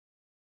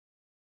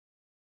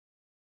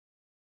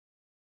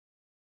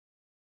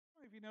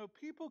of you know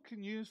people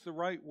can use the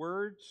right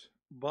words,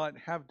 but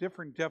have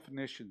different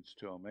definitions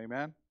to them?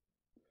 Amen.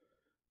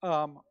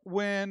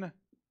 When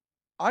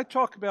I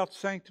talk about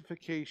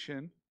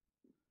sanctification,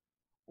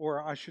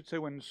 or I should say,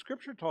 when the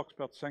Scripture talks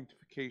about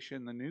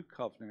sanctification, the new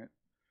covenant,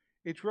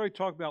 it's really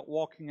talking about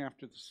walking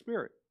after the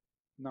Spirit,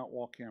 not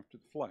walking after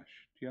the flesh.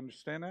 Do you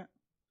understand that?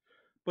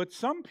 But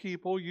some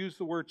people use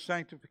the word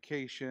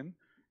sanctification,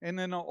 and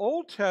in the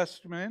Old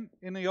Testament,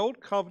 in the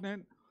Old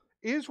Covenant,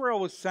 Israel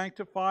was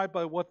sanctified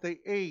by what they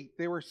ate.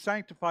 They were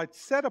sanctified,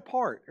 set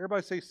apart.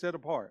 Everybody say set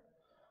apart.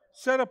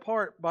 Set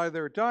apart by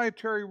their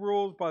dietary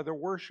rules, by their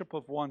worship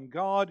of one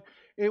God.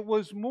 It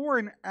was more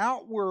an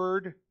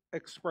outward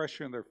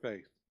expression of their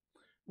faith.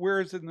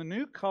 Whereas in the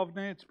New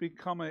Covenant, it's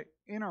become an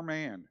inner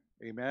man.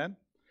 Amen?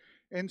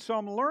 And so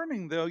I'm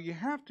learning, though, you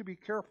have to be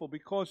careful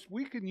because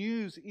we can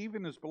use,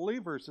 even as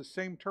believers, the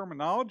same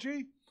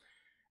terminology,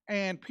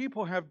 and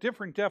people have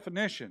different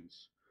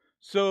definitions.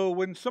 So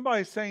when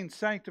somebody's saying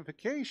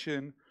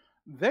sanctification,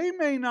 they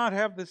may not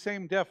have the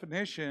same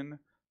definition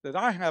that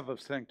I have of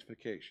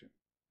sanctification.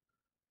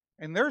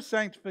 And their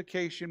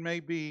sanctification may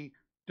be,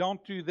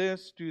 don't do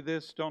this,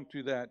 don't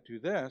do that, do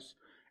this.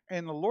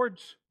 And the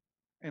Lord's,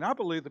 and I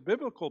believe the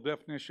biblical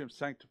definition of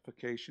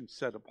sanctification,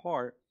 set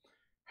apart,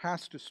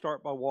 has to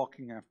start by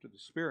walking after the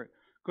Spirit.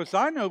 Because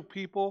I know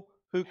people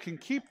who can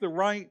keep the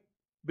right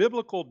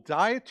biblical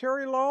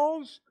dietary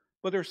laws,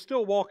 but they're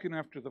still walking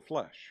after the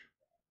flesh.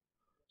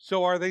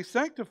 So are they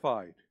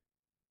sanctified?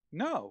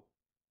 No.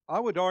 I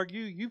would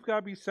argue you've got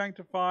to be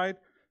sanctified,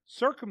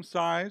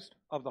 circumcised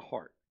of the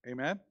heart.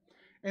 Amen?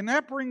 And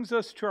that brings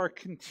us to our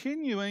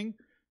continuing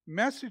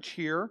message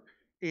here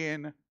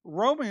in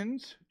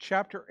Romans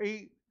chapter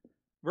 8,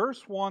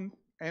 verse 1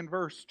 and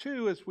verse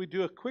 2, as we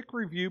do a quick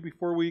review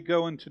before we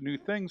go into new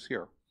things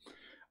here.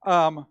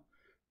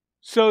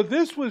 So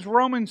this was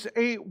Romans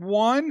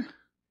 8:1.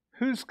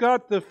 Who's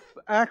got the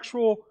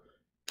actual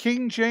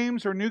King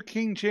James or New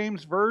King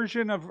James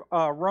version of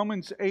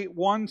Romans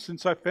 8:1?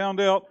 Since I found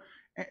out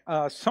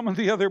some of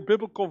the other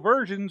biblical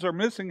versions are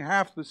missing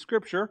half the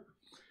scripture.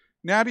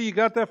 Natty, you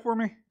got that for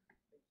me?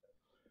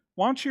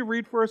 Why don't you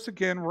read for us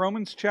again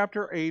Romans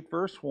chapter 8,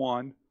 verse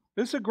 1.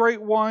 This is a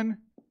great one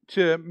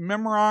to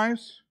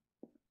memorize.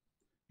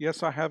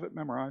 Yes, I have it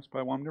memorized, but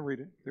I want to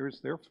read it. There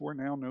is therefore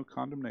now no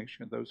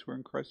condemnation of those who are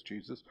in Christ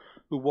Jesus,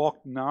 who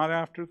walk not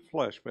after the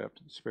flesh, but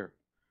after the Spirit.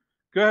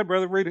 Go ahead,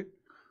 brother, read it.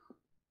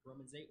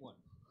 Romans 8:1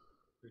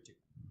 through 2.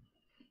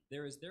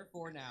 There is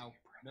therefore now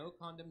no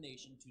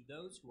condemnation to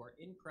those who are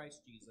in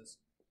Christ Jesus,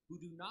 who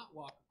do not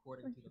walk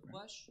according to the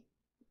flesh,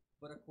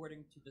 but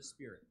according to the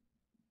Spirit.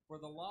 For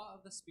the law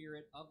of the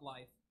Spirit of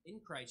life in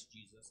Christ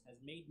Jesus has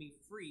made me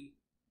free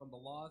from the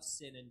law of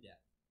sin and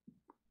death.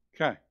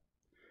 Okay.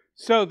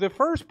 So the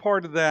first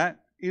part of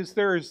that is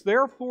there is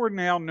therefore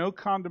now no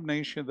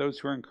condemnation of those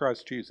who are in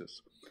Christ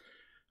Jesus,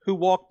 who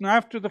walk not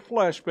after the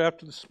flesh, but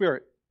after the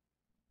Spirit.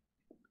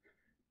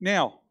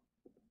 Now,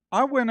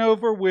 I went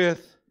over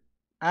with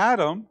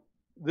Adam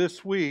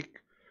this week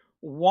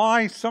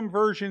why some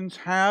versions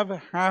have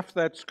half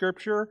that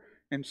scripture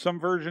and some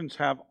versions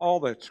have all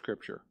that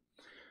scripture.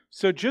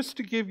 So just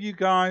to give you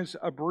guys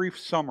a brief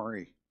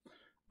summary,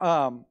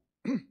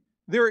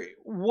 there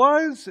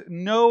was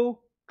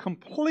no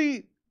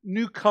complete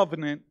New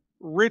Covenant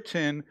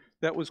written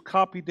that was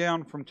copied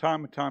down from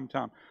time to time to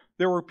time.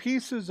 There were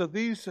pieces of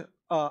these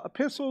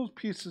epistles,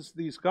 pieces of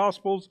these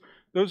gospels.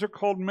 Those are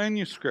called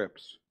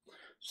manuscripts.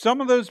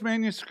 Some of those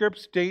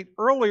manuscripts date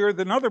earlier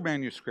than other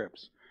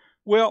manuscripts.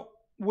 Well,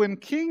 when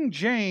King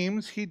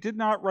James, he did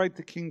not write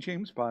the King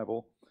James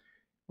Bible.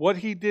 What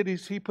he did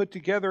is he put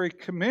together a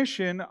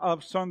commission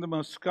of some of the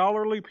most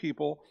scholarly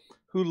people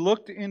who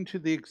looked into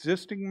the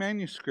existing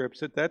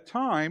manuscripts at that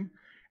time,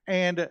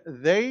 and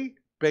they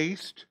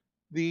based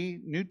the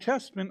New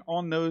Testament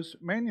on those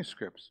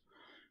manuscripts.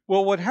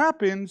 Well, what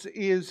happens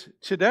is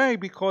today,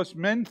 because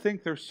men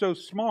think they're so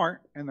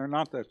smart, and they're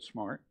not that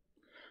smart,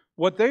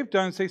 what they've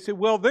done is they say,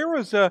 well, there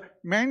was a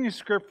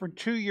manuscript from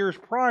 2 years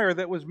prior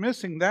that was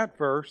missing that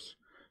verse,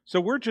 so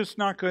we're just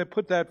not going to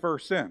put that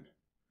verse in.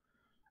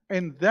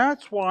 And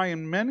that's why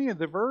in many of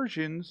the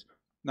versions,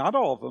 not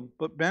all of them,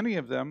 but many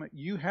of them,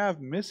 you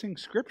have missing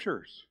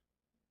scriptures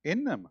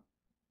in them.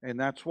 And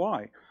that's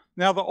why.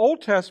 Now, the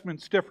Old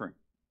Testament's different.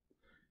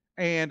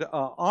 And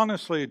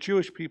honestly,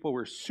 Jewish people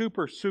were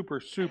super,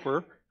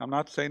 I'm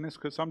not saying this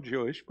because I'm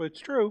Jewish, but it's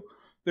true.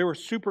 They were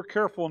super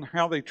careful in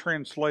how they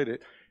translate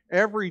it.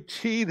 Every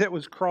T that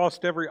was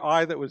crossed, every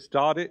I that was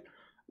dotted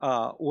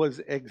was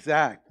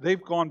exact.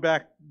 They've gone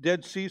back,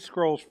 Dead Sea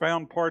Scrolls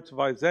found parts of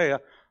Isaiah.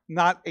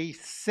 Not a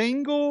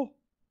single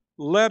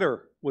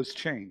letter was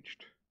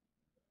changed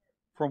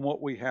from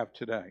what we have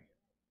today.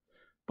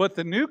 But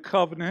the New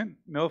Covenant,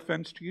 no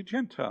offense to you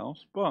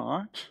Gentiles,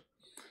 but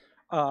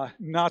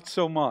not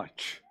so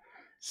much.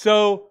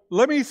 So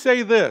let me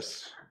say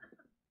this,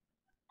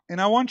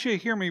 and I want you to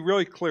hear me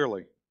really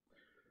clearly.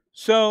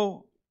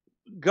 So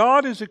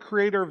God is a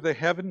creator of the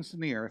heavens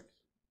and the earth,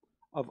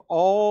 of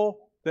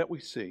all that we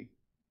see.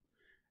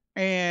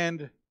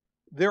 And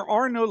there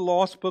are no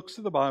lost books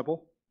of the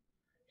Bible.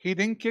 He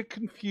didn't get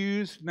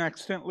confused and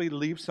accidentally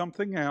leave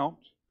something out.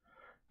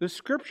 The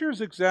Scripture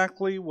is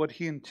exactly what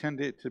He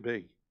intended it to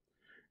be.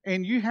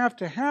 And you have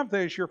to have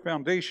that as your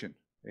foundation.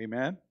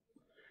 Amen?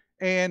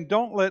 And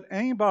don't let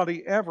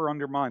anybody ever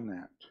undermine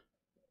that.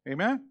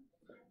 Amen?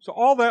 So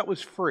all that was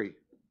free.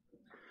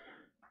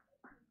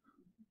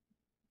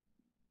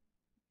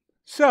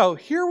 So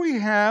here we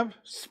have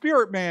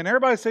Spirit Man.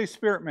 Everybody say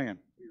Spirit Man.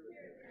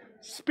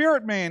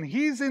 Spirit Man,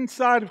 he's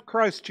inside of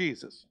Christ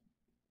Jesus.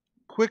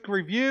 Quick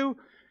review.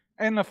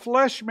 And the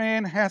flesh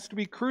man has to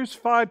be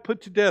crucified,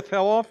 put to death.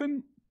 How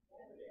often?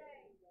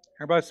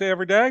 Everybody say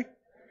every day?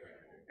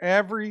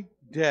 Every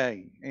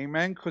day.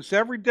 Amen. Because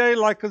every day,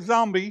 like a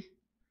zombie,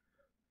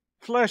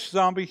 flesh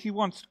zombie, he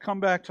wants to come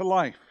back to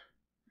life.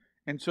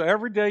 And so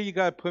every day you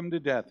got to put him to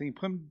death. And you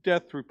put him to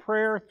death through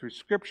prayer, through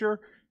Scripture,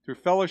 through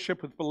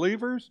fellowship with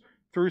believers,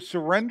 through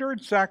surrender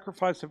and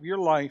sacrifice of your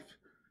life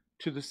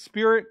to the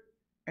Spirit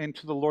and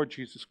to the Lord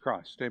Jesus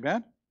Christ.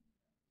 Amen?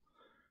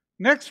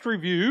 Next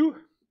review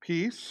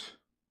piece.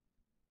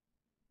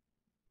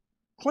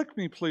 Click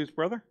me, please,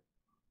 brother.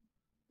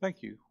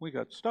 Thank you. We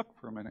got stuck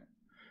for a minute.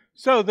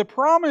 So the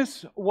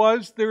promise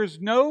was there's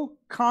no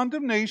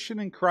condemnation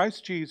in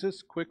Christ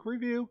Jesus. Quick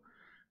review.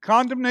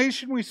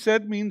 Condemnation, we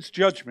said, means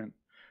judgment.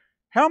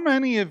 How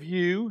many of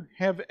you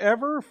have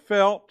ever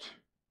felt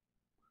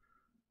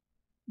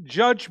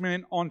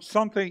judgment on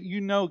something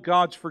you know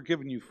God's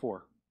forgiven you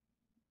for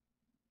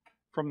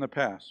from the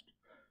past?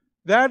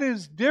 That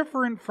is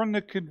different from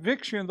the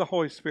conviction of the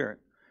Holy Spirit.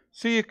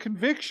 See, a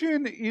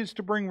conviction is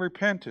to bring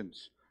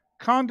repentance.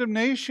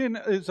 Condemnation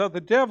is of the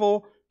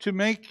devil to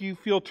make you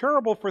feel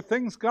terrible for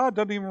things God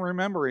doesn't even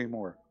remember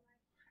anymore.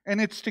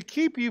 And it's to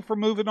keep you from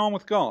moving on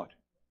with God.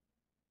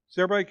 Does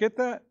everybody get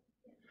that?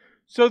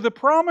 So the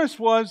promise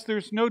was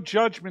there's no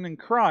judgment in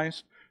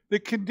Christ. The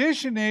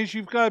condition is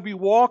you've got to be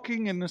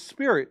walking in the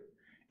Spirit.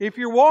 If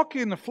you're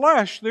walking in the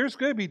flesh, there's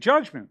going to be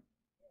judgment.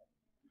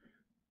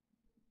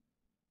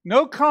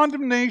 No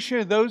condemnation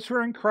of those who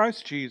are in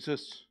Christ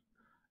Jesus.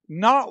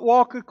 Not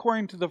walk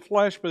according to the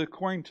flesh, but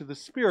according to the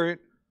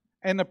Spirit.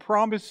 And the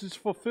promise is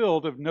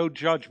fulfilled of no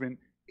judgment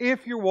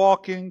if you're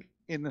walking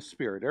in the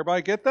Spirit.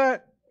 Everybody get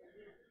that?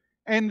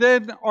 And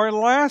then our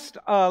last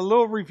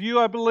little review,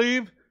 I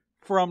believe,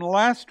 from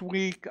last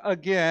week,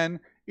 again,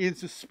 is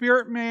the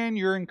Spirit man.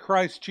 You're in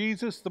Christ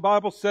Jesus. The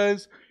Bible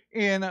says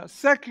in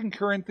 2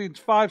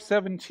 Corinthians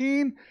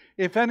 5:17,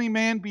 if any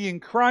man be in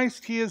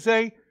Christ, he is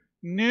a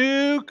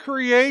new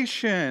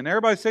creation.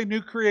 Everybody say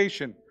new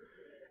creation.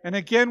 And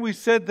again, we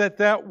said that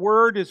that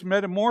word is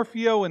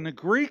metamorphio in the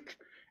Greek,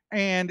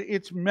 and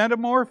it's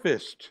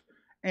metamorphosed.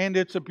 And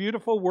it's a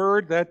beautiful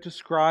word that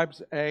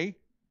describes a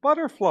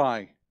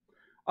butterfly.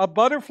 A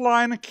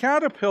butterfly and a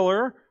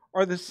caterpillar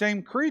are the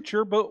same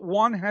creature, but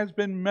one has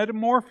been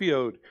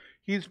metamorphioed.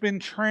 He's been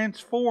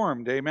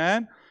transformed.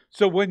 Amen?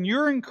 So when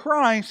you're in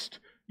Christ,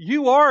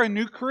 you are a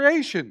new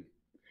creation.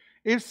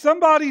 If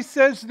somebody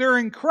says they're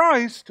in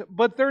Christ,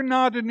 but they're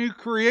not a new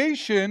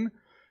creation,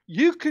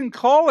 you can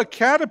call a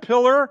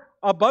caterpillar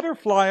a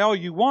butterfly all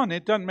you want.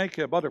 It doesn't make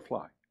it a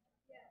butterfly.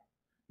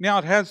 Now,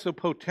 it has the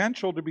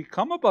potential to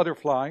become a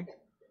butterfly,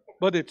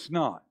 but it's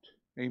not.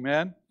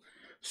 Amen?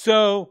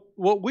 So,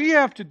 what we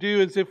have to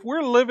do is if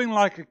we're living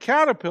like a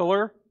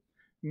caterpillar,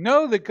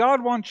 know that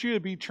God wants you to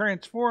be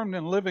transformed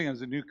and living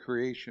as a new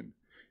creation.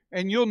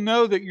 And you'll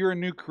know that you're a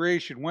new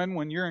creation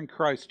when you're in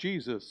Christ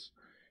Jesus.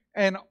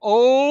 And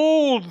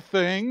old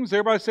things,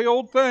 everybody say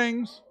old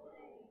things,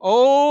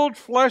 old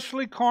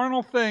fleshly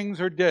carnal things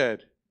are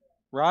dead.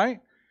 Right?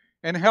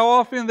 And how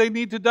often they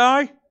need to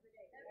die?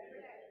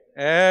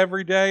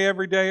 Every day,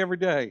 every day, every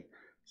day.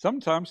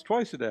 Sometimes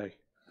twice a day.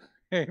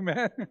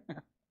 Amen.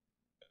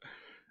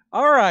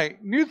 All right,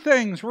 new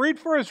things. Read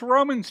for us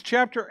Romans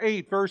chapter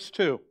 8, verse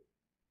 2.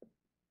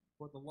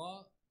 For the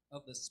law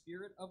of the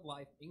Spirit of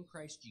life in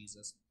Christ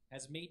Jesus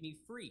has made me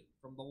free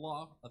from the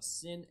law of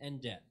sin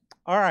and death.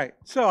 All right,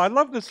 so I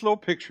love this little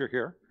picture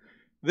here.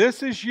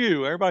 This is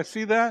you. Everybody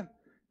see that?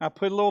 I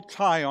put a little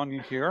tie on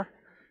you here.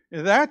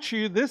 That's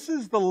you. This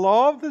is the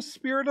law of the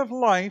Spirit of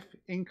life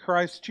in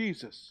Christ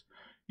Jesus.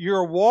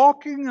 You're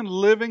walking and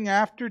living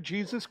after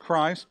Jesus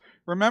Christ.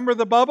 Remember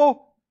the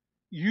bubble?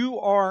 You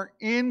are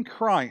in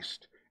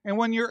Christ. And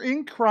when you're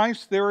in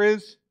Christ, there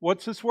is,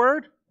 what's this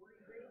word?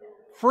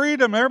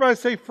 Freedom. Everybody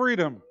say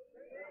freedom.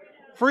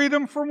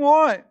 Freedom from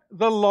what?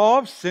 The law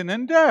of sin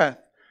and death.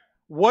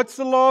 What's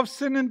the law of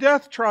sin and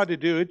death try to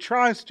do? It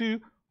tries to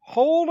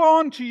hold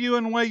on to you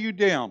and weigh you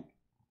down.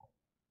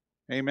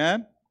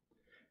 Amen?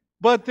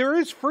 But there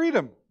is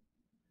freedom.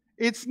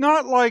 It's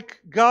not like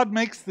God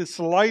makes this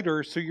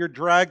lighter so you're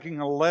dragging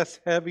a less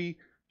heavy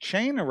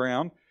chain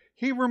around.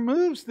 He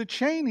removes the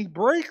chain. He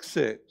breaks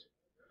it.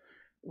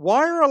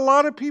 Why are a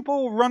lot of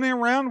people running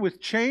around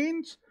with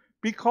chains?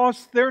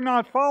 Because they're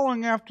not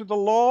following after the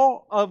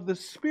law of the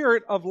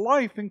Spirit of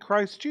life in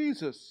Christ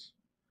Jesus.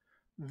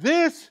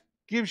 This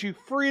gives you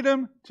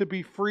freedom to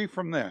be free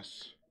from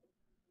this.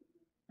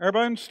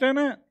 Everybody understand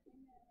that?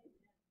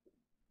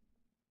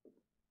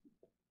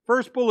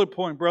 First bullet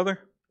point, brother.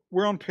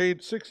 We're on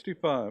page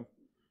 65.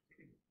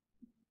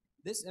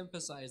 This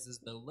emphasizes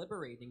the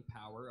liberating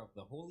power of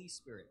the Holy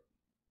Spirit,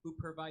 who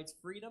provides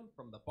freedom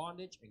from the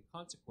bondage and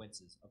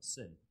consequences of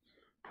sin.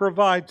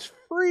 Provides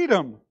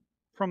freedom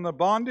from the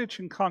bondage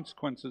and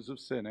consequences of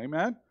sin.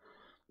 Amen?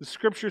 The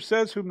scripture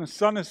says, whom the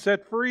Son has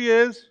set free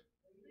is...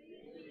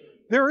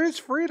 There is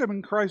freedom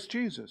in Christ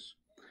Jesus.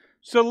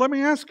 So let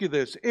me ask you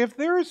this. If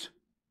there's,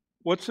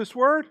 what's this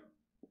word?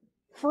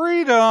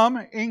 Freedom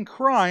in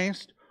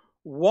Christ,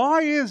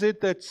 why is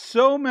it that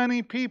so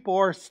many people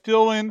are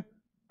still in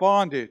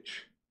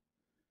bondage?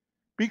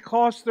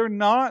 Because they're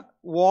not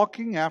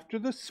walking after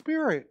the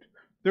Spirit.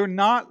 They're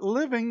not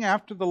living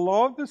after the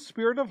law of the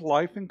Spirit of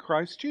life in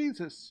Christ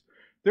Jesus.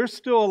 They're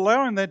still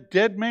allowing that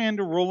dead man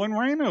to rule and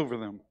reign over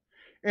them.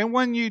 And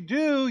when you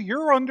do,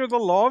 you're under the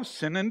law of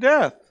sin and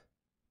death.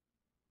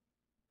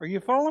 Are you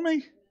following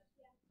me?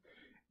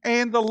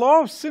 And the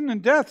law of sin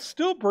and death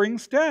still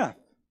brings death.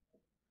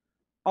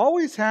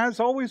 Always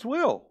has, always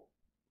will.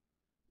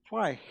 That's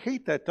why I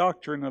hate that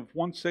doctrine of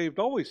once saved,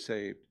 always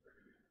saved.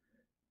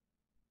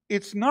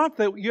 It's not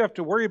that you have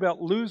to worry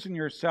about losing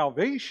your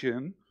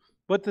salvation,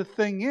 but the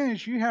thing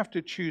is, you have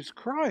to choose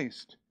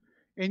Christ.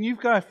 And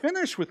you've got to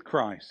finish with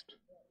Christ.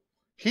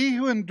 He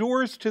who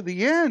endures to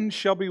the end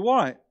shall be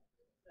what?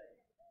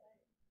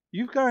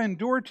 You've got to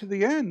endure to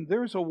the end.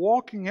 There's a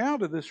walking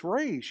out of this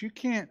race. You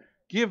can't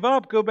give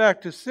up, go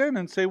back to sin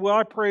and say, well,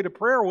 I prayed a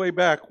prayer way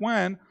back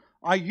when.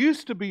 I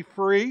used to be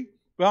free,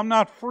 but I'm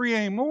not free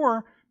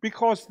anymore,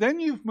 because then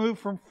you've moved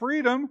from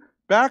freedom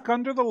back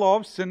under the law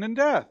of sin and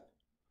death.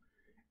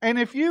 And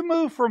if you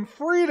move from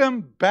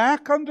freedom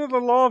back under the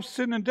law of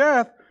sin and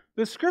death,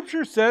 the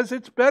scripture says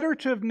it's better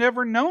to have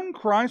never known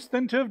Christ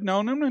than to have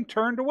known Him and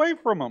turned away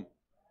from Him.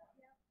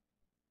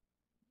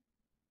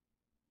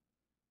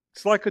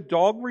 It's like a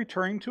dog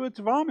returning to its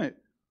vomit.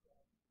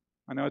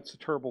 I know it's a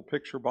terrible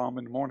picture, bomb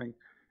in the morning.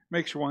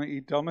 Makes you want to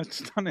eat donuts,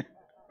 doesn't it?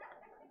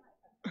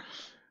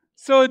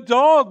 So a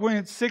dog, when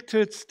it's sick to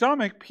its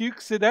stomach,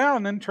 pukes it out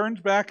and then turns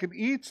back and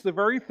eats the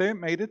very thing that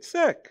made it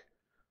sick.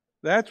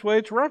 That's what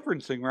it's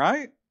referencing,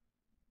 right?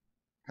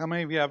 How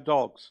many of you have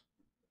dogs?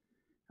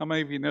 How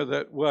many of you know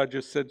that what I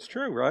just said is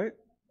true, right?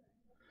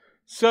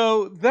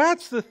 So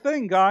that's the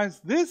thing,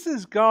 guys. This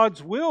is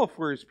God's will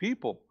for His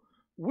people.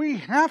 We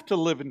have to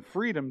live in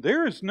freedom.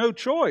 There is no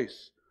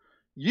choice.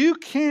 You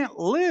can't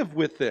live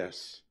with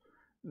this.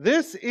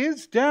 This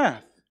is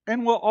death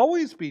and will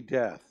always be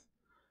death.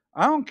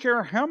 I don't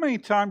care how many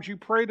times you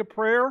prayed a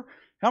prayer,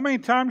 how many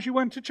times you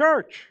went to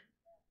church.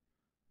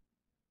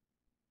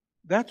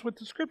 That's what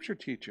the scripture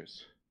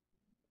teaches.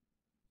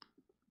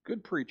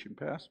 Good preaching,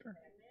 Pastor.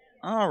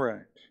 All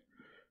right.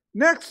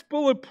 Next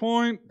bullet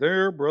point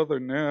there, Brother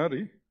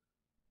Natty.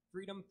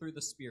 Freedom through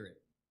the Spirit.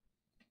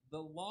 The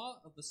law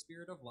of the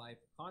Spirit of life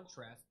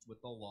contrasts with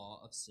the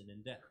law of sin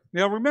and death.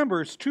 Now remember,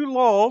 there's two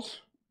laws.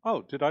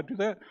 Oh, did I do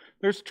that?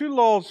 There's two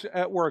laws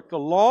at work. The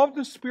law of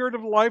the Spirit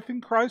of life in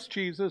Christ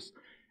Jesus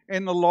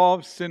and the law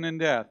of sin and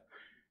death.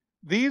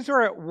 These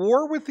are at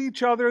war with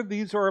each other.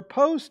 These are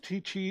opposed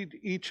to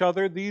each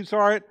other. These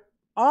are at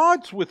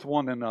odds with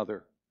one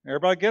another.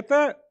 Everybody get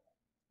that?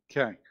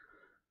 Okay.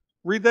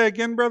 Read that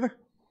again, brother.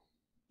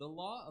 The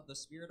law of the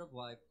Spirit of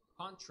life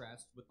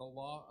contrasts with the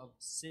law of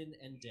sin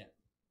and death,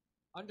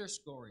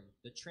 underscoring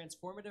the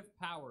transformative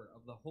power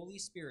of the Holy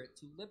Spirit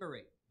to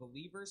liberate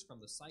believers from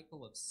the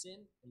cycle of sin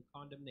and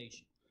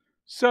condemnation.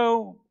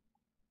 So,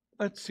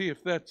 let's see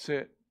if that's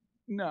it.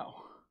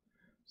 No.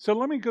 So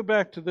let me go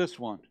back to this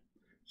one.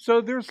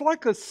 So there's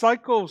like a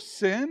cycle of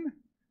sin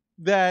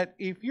that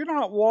if you're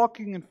not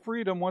walking in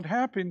freedom, what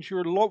happens,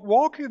 you're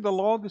walking in the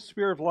law of the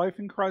Spirit of life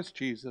in Christ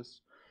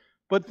Jesus.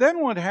 But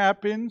then what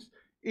happens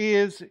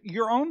is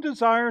your own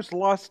desires,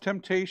 lusts,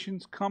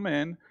 temptations come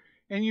in,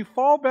 and you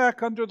fall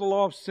back under the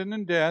law of sin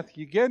and death.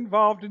 You get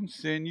involved in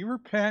sin, you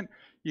repent,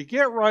 you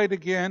get right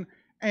again,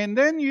 and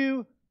then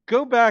you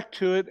go back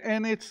to it,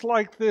 and it's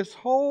like this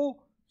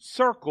whole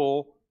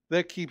circle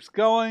that keeps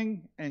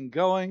going and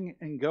going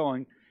and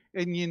going,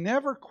 and you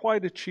never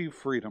quite achieve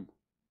freedom.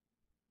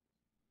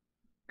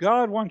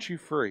 God wants you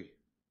free.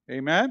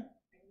 Amen?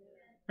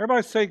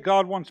 Everybody say,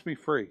 God wants me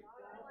free.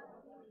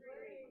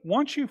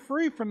 Wants you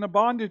free from the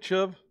bondage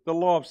of the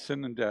law of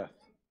sin and death.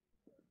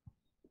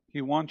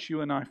 He wants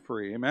you and I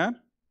free. Amen?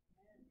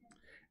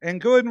 And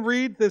go ahead and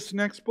read this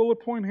next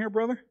bullet point here,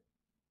 brother.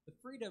 The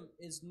freedom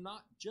is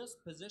not just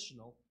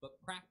positional, but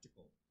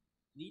practical,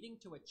 leading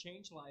to a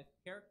changed life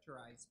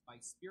characterized by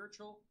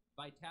spiritual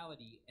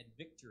vitality and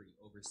victory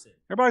over sin.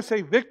 Everybody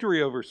say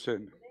victory over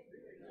sin.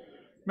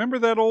 Remember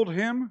that old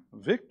hymn?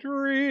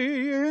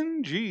 Victory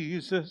in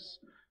Jesus,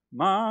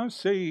 my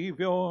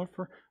Savior.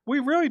 We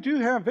really do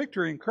have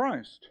victory in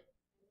Christ.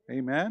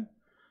 Amen.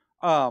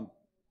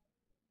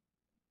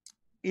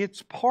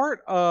 It's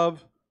part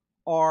of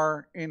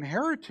our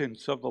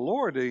inheritance of the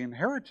Lord, the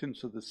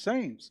inheritance of the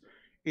saints,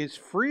 is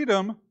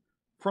freedom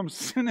from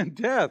sin and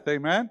death.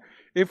 Amen.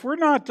 If we're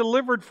not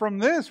delivered from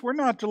this, we're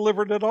not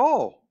delivered at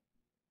all.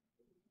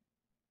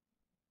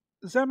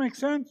 Does that make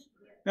sense?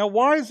 Now,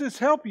 why does this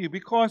help you?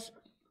 Because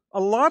a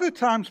lot of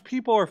times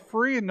people are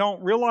free and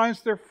don't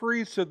realize they're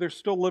free, so they're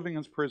still living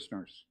as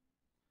prisoners.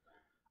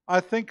 I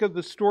think of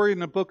the story in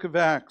the book of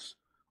Acts.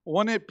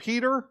 Wasn't it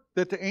Peter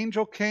that the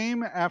angel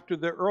came after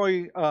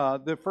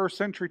the first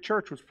century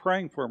church was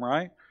praying for him,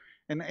 right?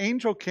 An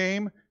angel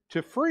came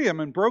to free him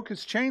and broke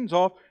his chains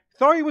off. He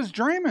thought he was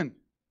dreaming.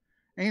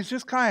 And he's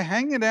just kind of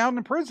hanging out in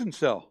a prison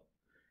cell.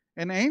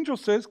 And the angel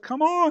says,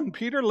 "Come on,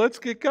 Peter, let's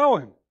get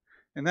going."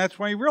 And that's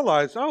when he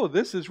realized, oh,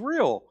 this is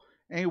real.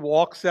 And he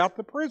walks out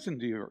the prison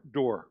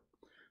door.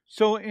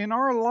 So in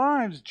our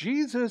lives,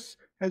 Jesus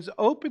has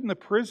opened the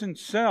prison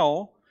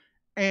cell,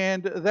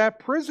 and that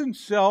prison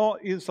cell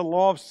is the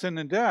law of sin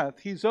and death.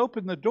 He's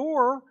opened the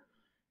door.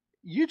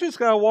 You just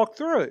got to walk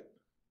through it.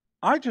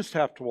 I just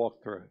have to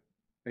walk through it.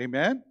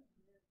 Amen?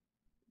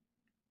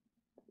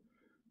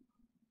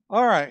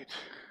 All right.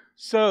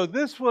 So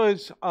this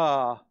was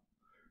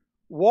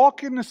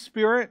walk in the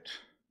Spirit.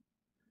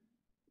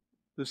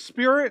 The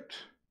Spirit,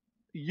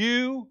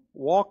 you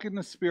walk in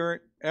the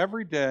Spirit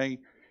every day.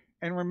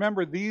 And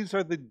remember, these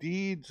are the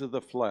deeds of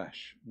the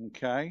flesh.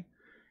 Okay?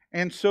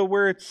 And so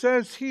where it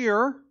says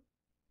here,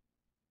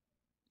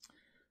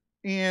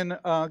 go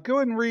ahead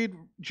and read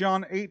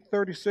John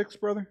 8:36,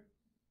 brother.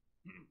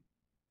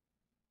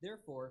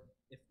 Therefore,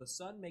 if the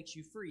Son makes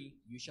you free,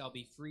 you shall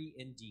be free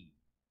indeed.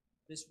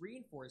 This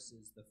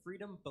reinforces the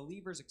freedom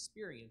believers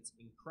experience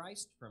in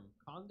Christ from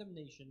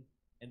condemnation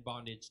and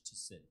bondage to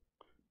sin.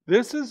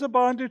 This is a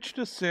bondage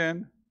to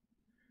sin,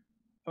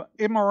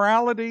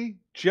 immorality,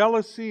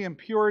 jealousy,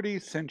 impurity,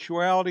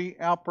 sensuality,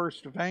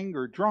 outburst of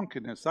anger,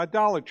 drunkenness,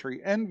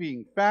 idolatry,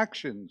 envying,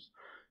 factions,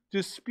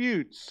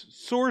 disputes,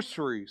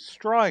 sorcery,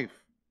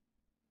 strife.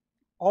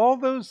 All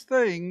those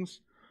things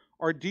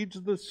are deeds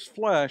of the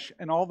flesh,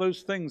 and all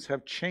those things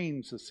have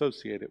chains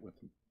associated with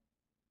them.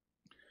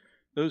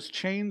 Those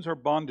chains are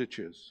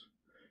bondages.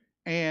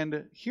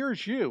 And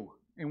here's you.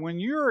 And when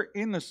you're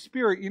in the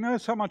Spirit, you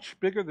notice how much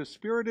bigger the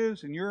Spirit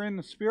is, and you're in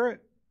the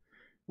Spirit?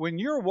 When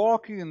you're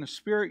walking in the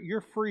Spirit, you're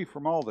free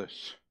from all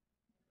this.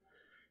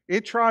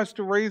 It tries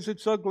to raise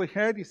its ugly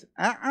head. You say,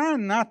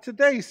 not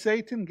today,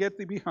 Satan. Get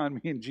thee behind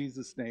me in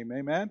Jesus' name.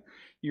 Amen.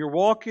 You're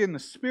walking in the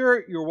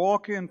Spirit. You're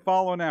walking and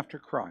following after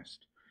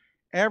Christ.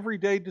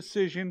 Everyday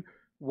decision.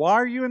 Why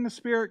are you in the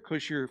Spirit?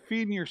 Because you're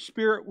feeding your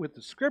spirit with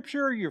the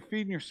Scripture. You're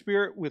feeding your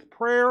spirit with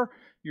prayer.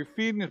 You're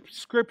feeding the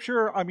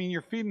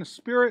you're feeding the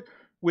Spirit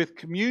with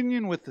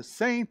communion with the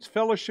saints,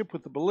 fellowship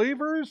with the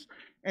believers,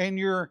 and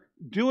you're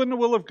doing the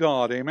will of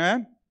God.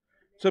 Amen?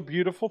 It's a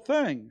beautiful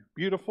thing.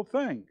 Beautiful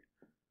thing.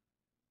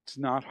 It's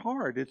not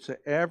hard. It's an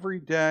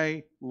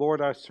everyday,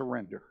 Lord, I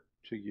surrender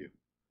to you.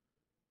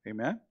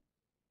 Amen?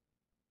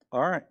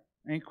 All right.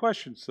 Any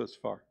questions thus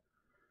far?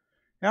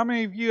 How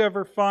many of you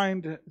ever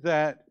find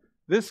that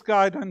this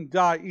guy doesn't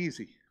die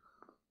easy?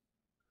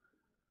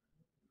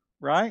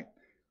 Right?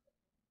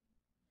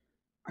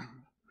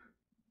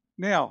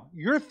 Now,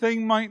 your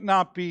thing might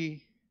not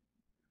be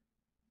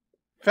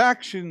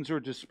factions or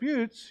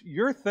disputes.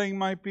 Your thing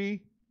might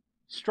be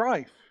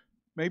strife.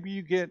 Maybe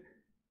you get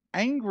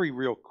angry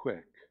real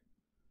quick.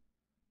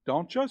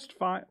 Don't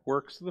justify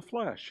works of the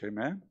flesh.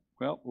 Amen?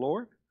 Well,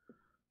 Lord,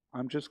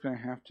 I'm just going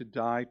to have to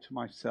die to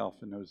myself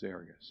in those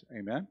areas.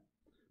 Amen?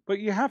 But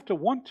you have to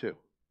want to.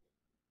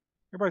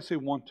 Everybody say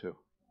want to.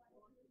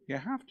 You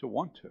have to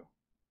want to.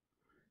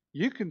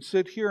 You can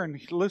sit here and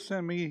listen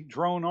to me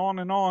drone on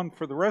and on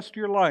for the rest of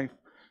your life,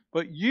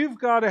 but you've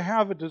got to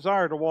have a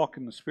desire to walk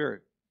in the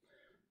Spirit.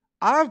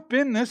 I've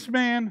been this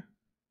man,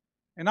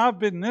 and I've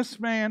been this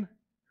man,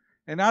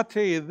 and I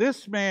tell you,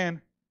 this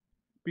man,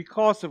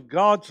 because of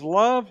God's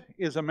love,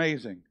 is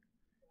amazing.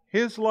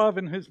 His love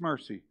and His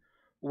mercy.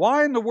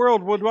 Why in the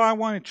world would I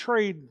want to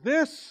trade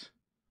this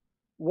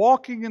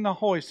walking in the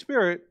Holy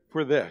Spirit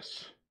for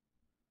this?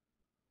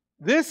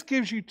 This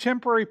gives you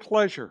temporary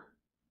pleasure.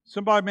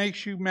 Somebody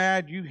makes you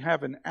mad, you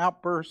have an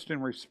outburst in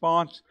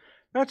response.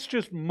 That's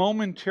just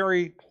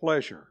momentary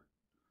pleasure.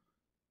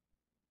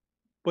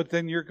 But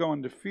then you're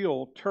going to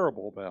feel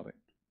terrible about it.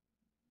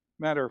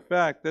 Matter of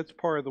fact, that's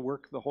part of the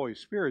work of the Holy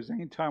Spirit. Is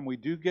anytime we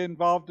do get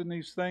involved in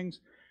these things,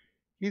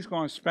 He's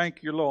going to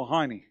spank your little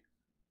hiney.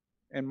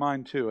 And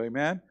mine too,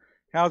 amen?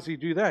 How does He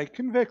do that? He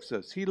convicts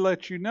us. He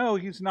lets you know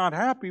He's not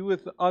happy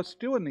with us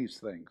doing these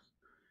things.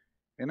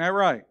 Isn't that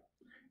right?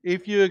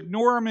 If you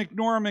ignore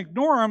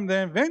Him,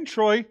 then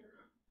eventually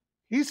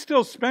He's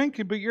still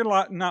spanking, but you're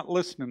not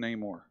listening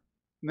anymore.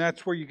 And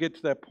that's where you get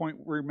to that point.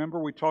 Remember,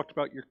 we talked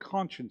about your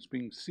conscience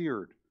being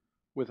seared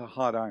with a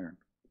hot iron.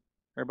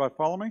 Everybody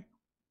follow me?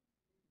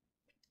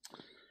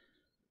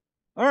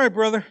 All right,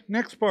 brother.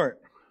 Next part.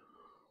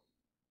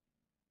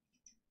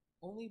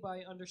 Only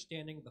by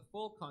understanding the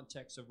full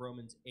context of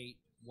Romans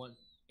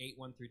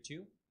 8:1 through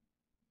 2,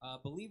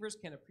 believers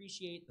can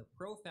appreciate the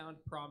profound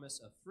promise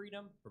of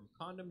freedom from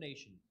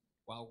condemnation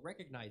while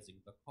recognizing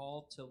the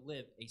call to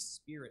live a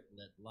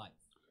Spirit-led life.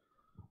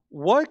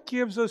 What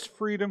gives us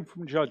freedom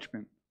from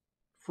judgment?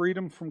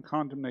 Freedom from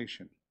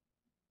condemnation?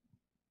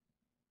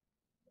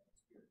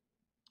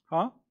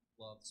 Huh?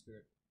 Law of the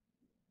Spirit.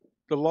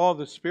 The law of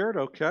the Spirit,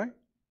 okay.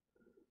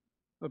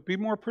 But be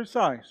more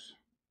precise.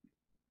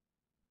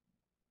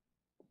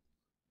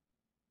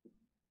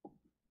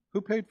 Who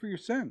paid for your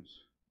sins?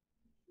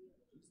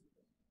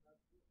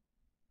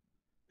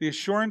 The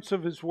assurance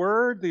of His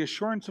Word, the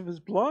assurance of His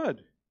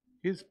blood.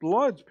 His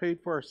blood's paid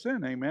for our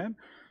sin, amen?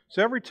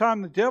 So every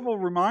time the devil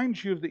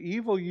reminds you of the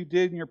evil you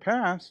did in your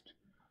past,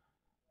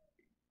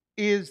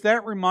 is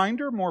that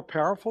reminder more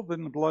powerful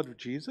than the blood of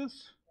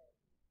Jesus?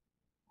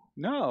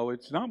 No,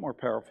 it's not more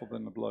powerful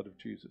than the blood of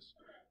Jesus.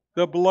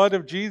 The blood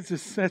of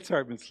Jesus,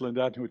 sorry, Miss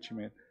Linda, I know what you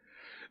mean.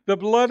 The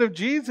blood of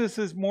Jesus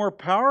is more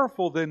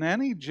powerful than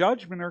any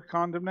judgment or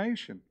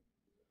condemnation.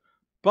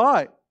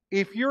 But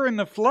if you're in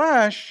the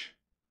flesh,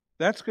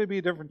 that's going to be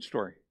a different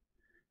story.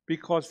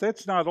 Because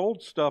that's not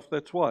old stuff,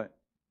 that's what?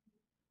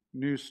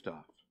 New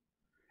stuff.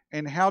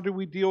 And how do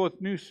we deal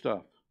with new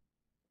stuff?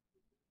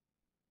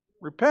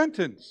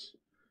 Repentance.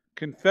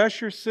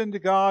 Confess your sin to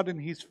God,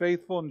 and He's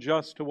faithful and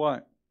just to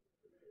what?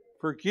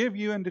 Forgive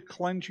you and to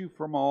cleanse you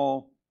from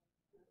all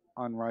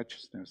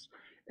unrighteousness.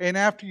 And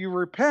after you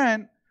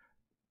repent,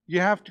 you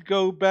have to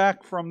go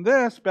back from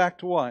this, back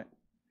to what?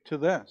 To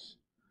this.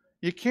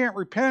 You can't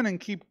repent and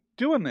keep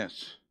doing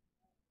this.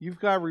 You've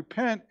got to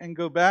repent and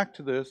go back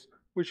to this,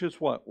 which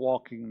is what?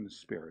 Walking in the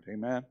Spirit.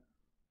 Amen?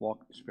 Walk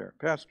in the Spirit.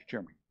 Pastor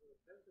Jeremy.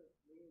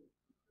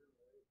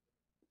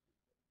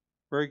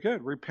 Very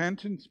good.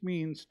 Repentance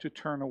means to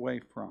turn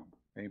away from.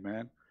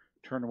 Amen?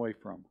 Turn away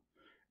from.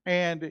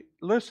 And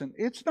listen,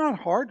 it's not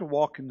hard to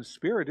walk in the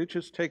Spirit. It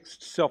just takes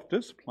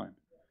self-discipline.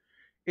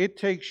 It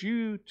takes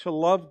you to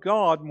love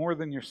God more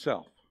than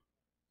yourself.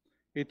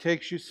 It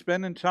takes you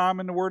spending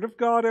time in the Word of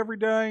God every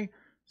day,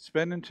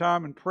 spending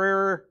time in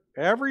prayer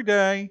every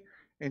day,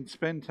 and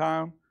spend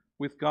time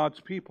with God's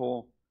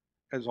people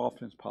as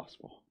often as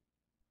possible.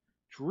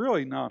 It's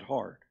really not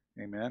hard.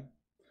 Amen?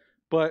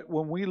 But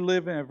when we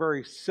live in a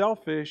very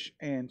selfish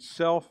and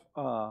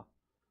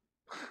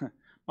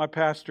my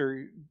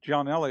pastor,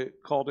 John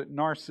Elliott, called it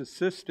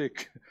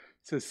narcissistic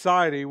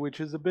society, which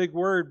is a big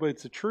word, but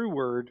it's a true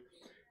word.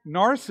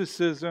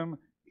 Narcissism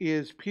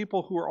is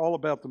people who are all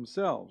about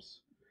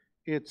themselves.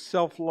 It's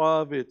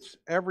self-love. It's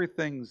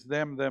everything's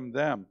them, them,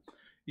 them.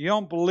 You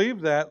don't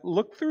believe that?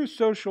 Look through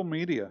social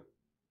media.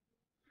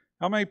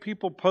 How many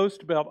people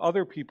post about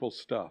other people's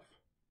stuff?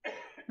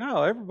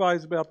 No,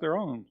 everybody's about their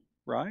own,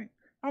 right?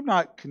 I'm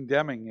not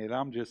condemning it.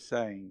 I'm just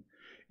saying,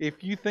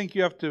 if you think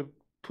you have to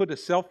put a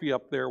selfie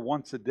up there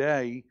once a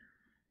day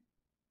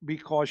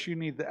because you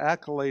need the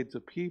accolades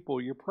of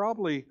people, you're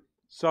probably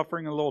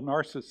suffering a little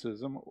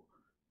narcissism,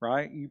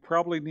 right? You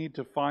probably need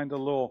to find a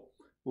little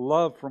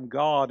love from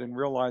God and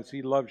realize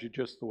He loves you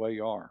just the way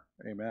you are.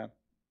 Amen.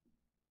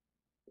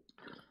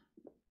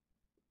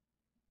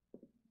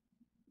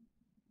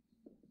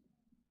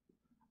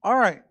 All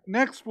right,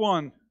 next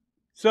one.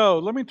 So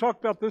let me talk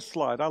about this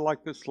slide. I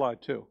like this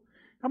slide too.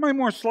 How many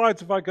more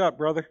slides have I got,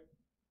 brother,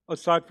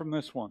 aside from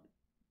this one?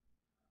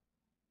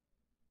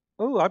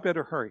 Oh, I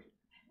better hurry.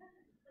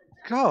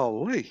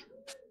 Golly.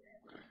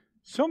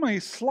 So many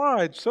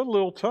slides, so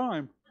little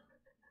time.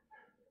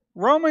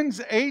 Romans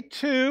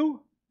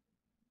 8:2,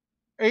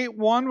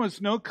 8:1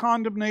 was no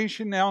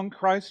condemnation now in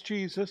Christ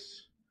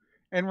Jesus.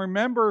 And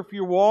remember, if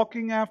you're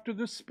walking after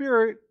the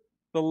Spirit,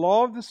 the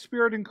law of the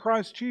Spirit in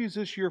Christ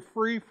Jesus, you're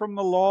free from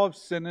the law of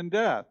sin and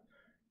death.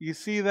 You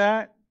see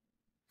that?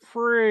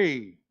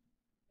 Free.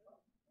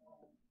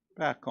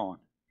 Back on.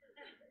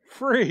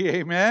 Free,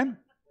 amen?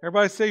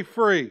 Everybody say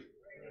free.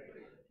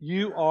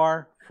 You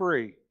are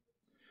free.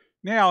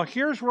 Now,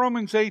 here's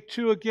Romans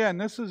 8:2 again.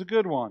 This is a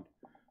good one.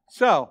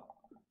 So,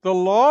 the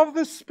law of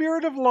the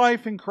Spirit of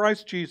life in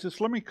Christ Jesus.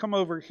 Let me come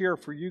over here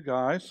for you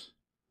guys.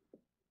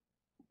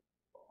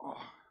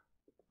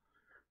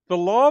 The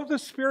law of the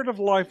Spirit of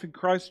life in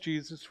Christ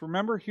Jesus.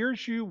 Remember,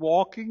 here's you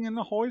walking in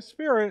the Holy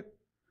Spirit.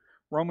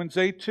 Romans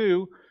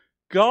 8:2.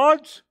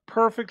 God's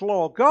perfect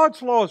law.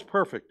 God's law is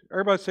perfect.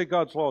 Everybody say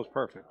God's law is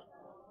perfect.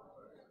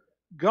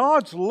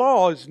 God's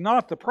law is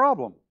not the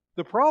problem.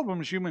 The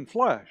problem is human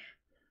flesh.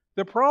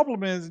 The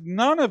problem is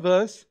none of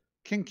us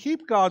can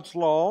keep God's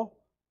law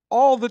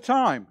all the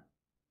time.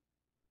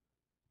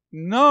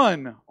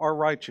 None are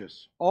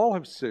righteous. All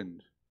have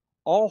sinned.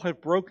 All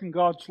have broken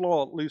God's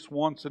law at least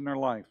once in their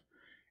life.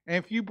 And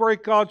if you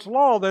break God's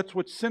law, that's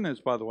what sin is,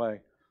 by the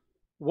way.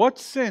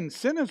 What's sin?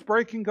 Sin is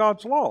breaking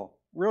God's law.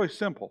 Really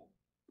simple.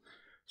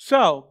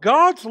 So,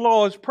 God's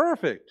law is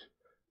perfect.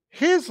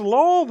 His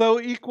law, though,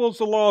 equals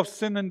the law of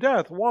sin and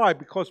death. Why?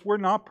 Because we're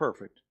not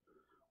perfect.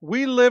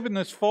 We live in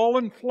this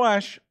fallen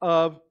flesh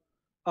of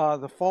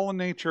the fallen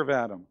nature of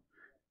Adam.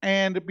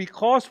 And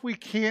because we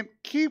can't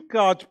keep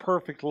God's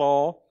perfect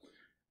law,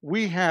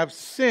 we have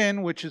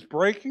sin, which is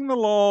breaking the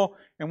law.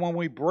 And when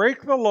we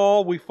break the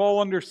law, we fall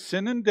under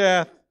sin and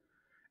death.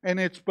 And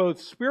it's both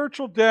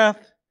spiritual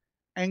death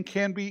and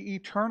can be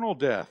eternal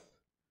death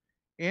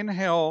in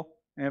hell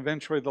and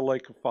eventually the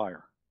lake of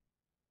fire.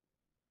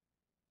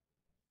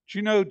 Do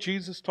you know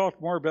Jesus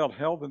talked more about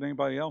hell than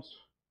anybody else?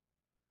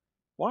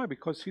 Why?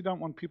 Because He don't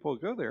want people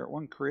to go there. It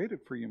wasn't created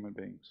for human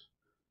beings.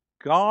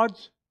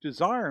 God's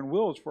desire and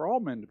will is for all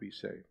men to be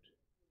saved.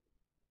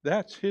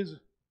 That's His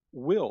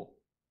will.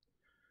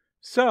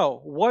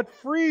 So, what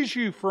frees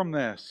you from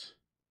this?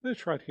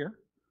 This right here.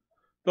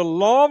 The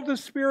law of the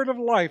Spirit of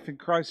life in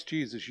Christ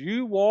Jesus.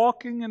 You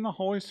walking in the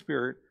Holy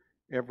Spirit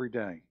every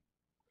day.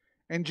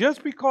 And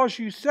just because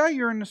you say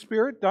you're in the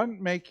Spirit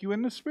doesn't make you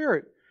in the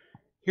Spirit.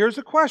 Here's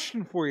a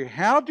question for you.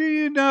 How do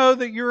you know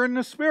that you're in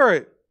the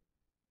Spirit?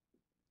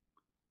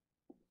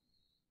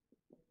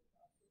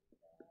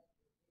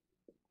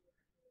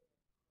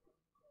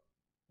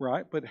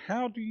 Right, but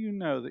how do you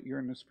know that you're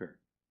in the Spirit?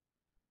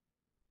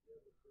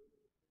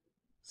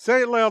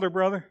 Say it louder,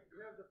 brother.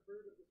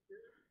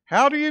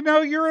 How do you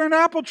know you're an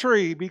apple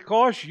tree?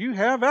 Because you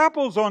have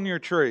apples on your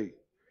tree.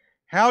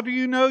 How do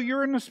you know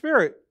you're in the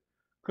Spirit?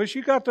 Because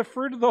you got the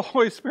fruit of the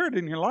Holy Spirit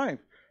in your life.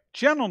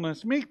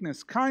 Gentleness,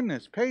 meekness,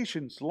 kindness,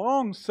 patience,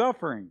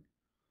 long-suffering,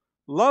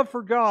 love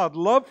for God,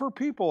 love for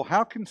people.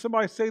 How can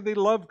somebody say they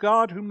love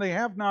God whom they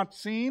have not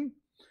seen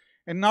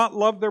and not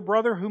love their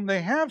brother whom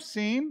they have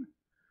seen,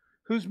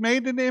 who's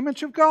made in the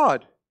image of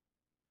God?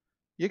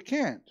 You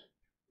can't.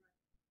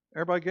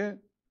 Everybody get it?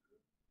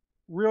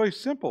 Really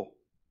simple.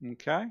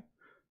 Okay?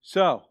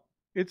 So,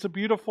 it's a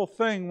beautiful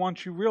thing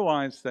once you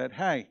realize that,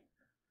 hey,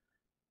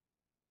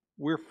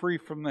 we're free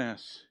from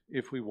this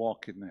if we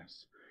walk in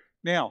this.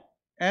 Now,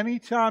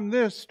 anytime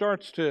this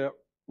starts to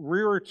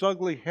rear its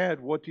ugly head,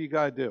 what do you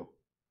got to do?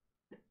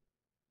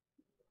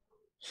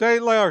 Say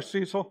it louder,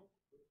 Cecil.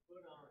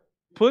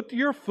 Put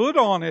your foot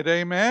on it,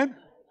 amen?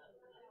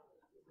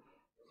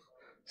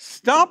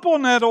 Stomp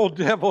on that old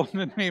devil in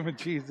the name of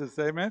Jesus,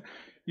 amen?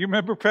 You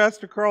remember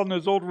Pastor Carl in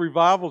those old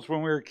revivals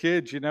when we were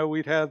kids,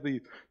 we'd have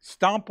the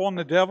stomp on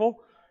the devil.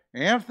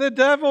 And if the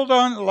devil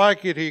doesn't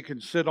like it, he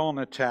can sit on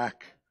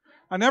attack.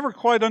 I never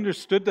quite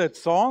understood that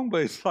song,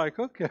 but it's like,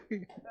 okay.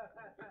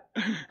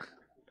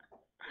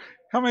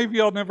 How many of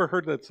y'all never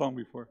heard that song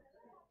before?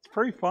 It's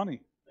pretty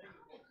funny.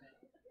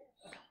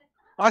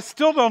 I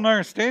still don't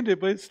understand it,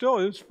 but it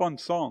was a fun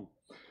song.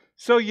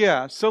 So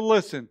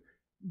listen,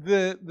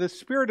 the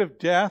spirit of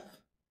death,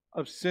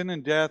 of sin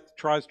and death,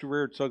 tries to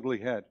rear its ugly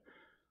head.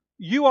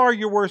 You are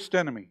your worst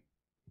enemy.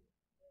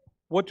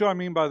 What do I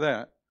mean by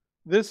that?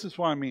 This is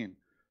what I mean.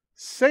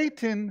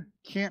 Satan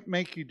can't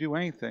make you do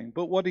anything,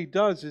 but what he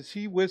does is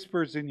he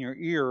whispers in your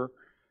ear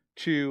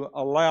to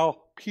allow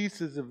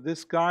pieces of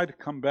this guy to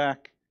come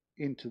back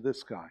into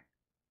this guy.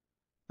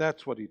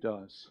 That's what he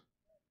does.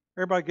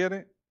 Everybody get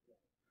it?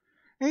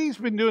 And he's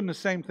been doing the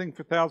same thing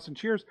for thousands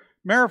of years.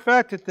 Matter of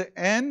fact, at the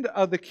end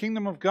of the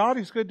kingdom of God,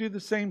 he's going to do the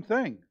same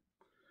thing.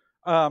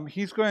 I'm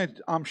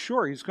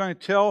sure he's going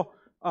to tell,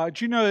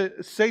 do you know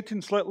that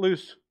Satan's let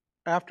loose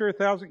after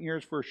 1,000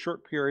 years for a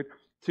short period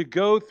to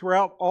go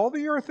throughout all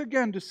the earth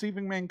again,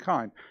 deceiving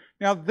mankind.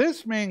 Now,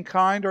 this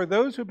mankind are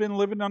those who have been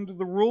living under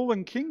the rule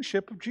and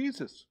kingship of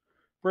Jesus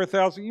for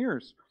 1,000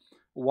 years.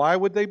 Why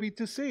would they be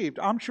deceived?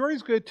 I'm sure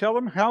he's going to tell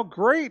them how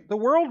great the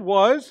world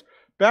was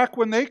back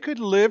when they could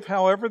live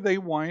however they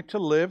wanted to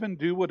live and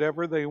do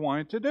whatever they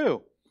wanted to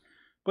do.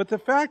 But the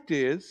fact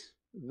is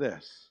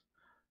this.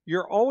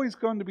 You're always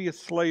going to be a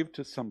slave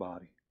to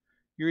somebody.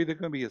 You're either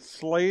going to be a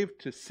slave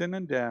to sin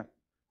and death,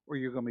 or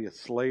you're going to be a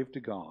slave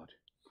to God.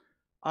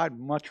 I'd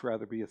much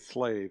rather be a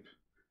slave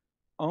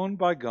owned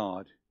by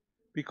God,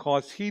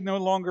 because he no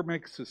longer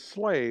makes us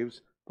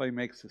slaves, but he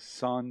makes us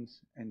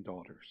sons and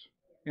daughters.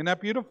 Isn't that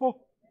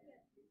beautiful?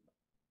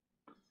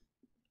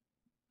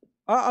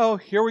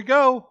 Here we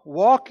go.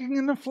 Walking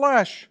in the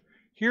flesh.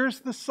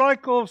 Here's the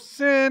cycle of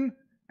sin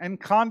and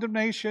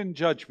condemnation and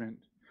judgment.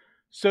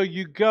 So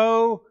you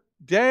go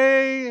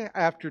day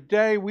after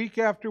day, week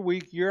after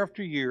week, year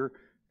after year,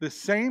 the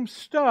same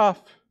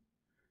stuff,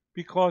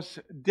 because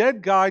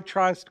dead guy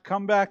tries to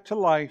come back to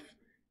life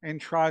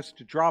and tries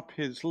to drop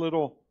his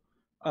little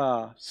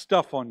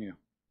stuff on you.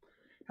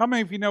 How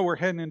many of you know we're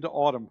heading into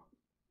autumn?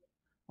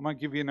 I'm going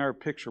to give you another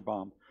picture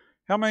bomb.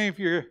 How many of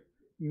you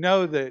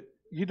know that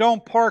you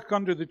don't park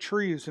under the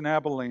trees in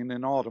Abilene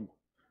in autumn?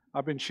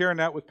 I've been sharing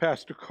that with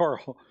Pastor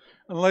Carl.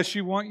 Unless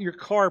you want your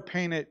car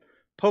painted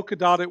polka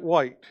dotted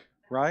white,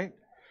 right?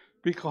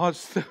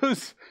 Because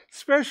those,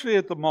 especially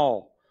at the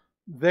mall,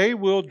 they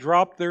will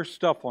drop their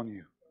stuff on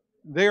you.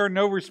 They are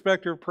no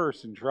respecter of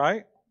persons,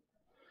 right?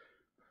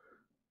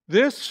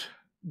 This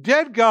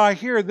dead guy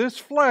here, this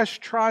flesh,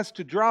 tries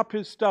to drop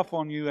his stuff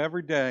on you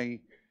every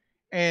day.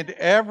 And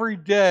every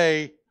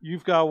day,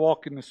 you've got to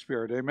walk in the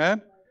Spirit.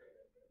 Amen?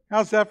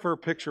 How's that for a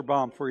picture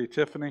bomb for you,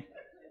 Tiffany?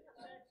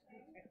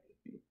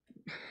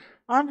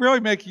 I'm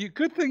really making you...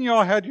 Good thing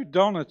y'all had your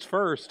donuts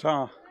first,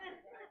 huh?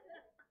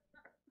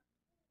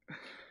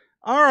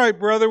 All right,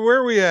 brother, where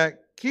are we at?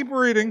 Keep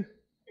reading.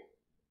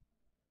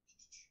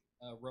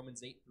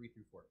 Romans 8, 3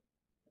 through 4.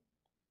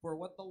 For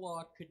what the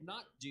law could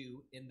not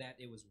do in that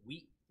it was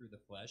weak through the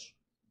flesh,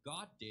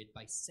 God did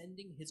by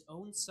sending his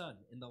own Son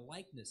in the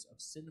likeness of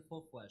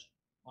sinful flesh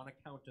on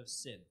account of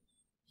sin.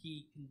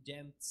 He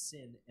condemned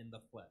sin in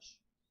the flesh,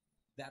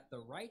 that the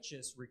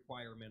righteous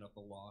requirement of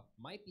the law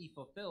might be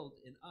fulfilled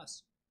in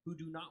us who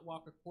do not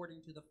walk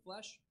according to the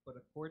flesh, but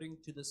according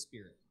to the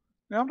Spirit.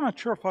 Now, I'm not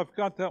sure if I've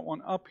got that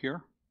one up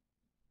here.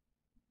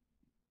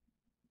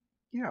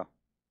 Yeah.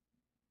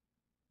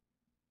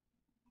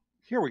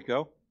 Here we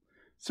go.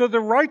 So the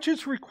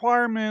righteous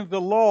requirement of the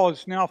law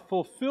is now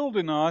fulfilled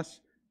in us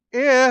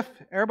if,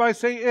 everybody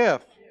say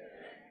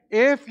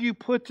if you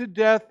put to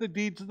death the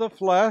deeds of the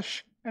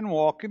flesh and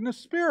walk in the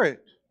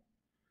Spirit.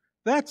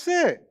 That's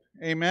it.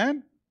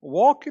 Amen?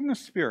 Walk in the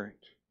Spirit.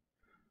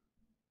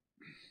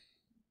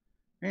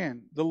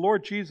 Man, the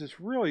Lord Jesus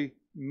really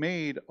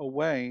made a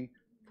way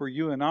for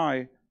you and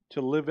I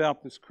to live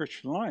out this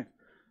Christian life.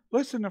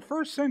 Listen, the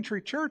first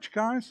century church,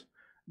 guys,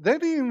 they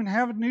didn't even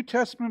have a New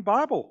Testament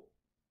Bible.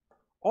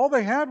 All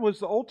they had was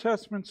the Old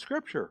Testament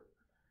Scripture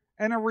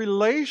and a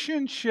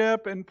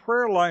relationship and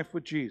prayer life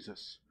with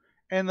Jesus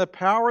and the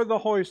power of the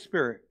Holy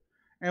Spirit,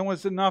 and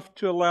was enough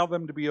to allow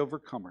them to be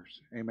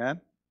overcomers. Amen?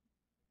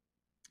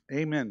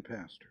 Amen,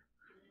 Pastor.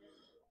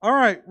 All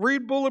right,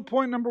 read bullet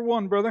point number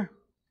 1, brother.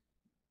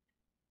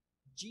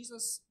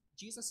 Jesus'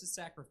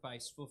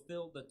 sacrifice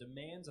fulfilled the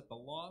demands of the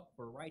law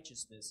for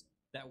righteousness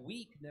that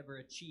we could never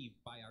achieve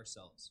by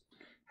ourselves.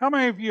 How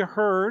many of you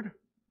heard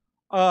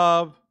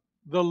of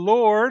the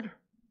Lord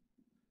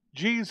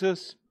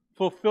Jesus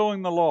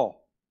fulfilling the law?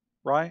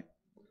 Right?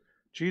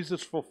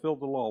 Jesus fulfilled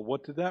the law.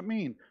 What did that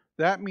mean?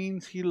 That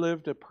means he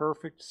lived a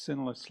perfect,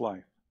 sinless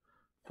life,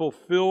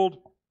 fulfilled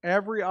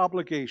every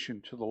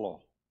obligation to the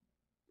law,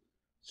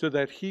 so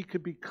that he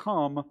could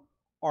become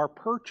our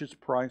purchase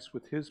price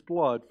with his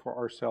blood for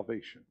our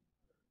salvation.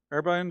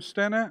 Everybody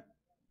understand that?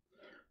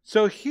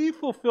 So he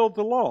fulfilled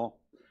the law.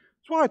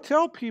 That's why I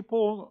tell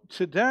people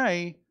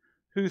today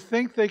who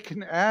think they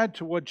can add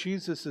to what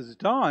Jesus has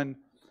done,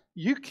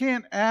 you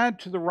can't add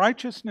to the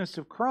righteousness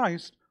of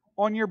Christ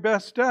on your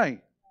best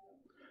day.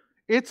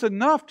 It's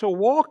enough to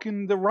walk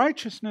in the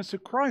righteousness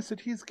of Christ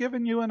that he's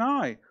given you and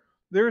I.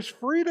 There's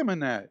freedom in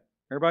that.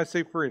 Everybody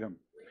say freedom.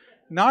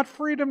 Not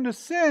freedom to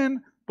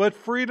sin, but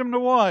freedom to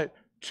what?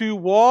 To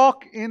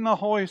walk in the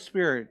Holy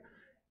Spirit.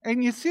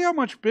 And you see how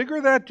much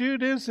bigger that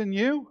dude is than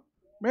you?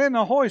 Man,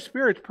 the Holy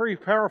Spirit's a pretty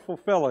powerful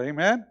fellow,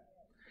 amen?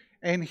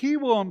 And he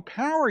will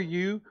empower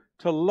you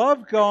to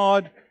love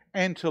God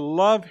and to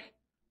love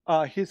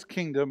his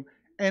kingdom,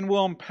 and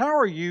will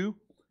empower you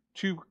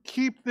to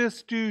keep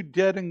this dude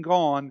dead and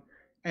gone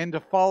and to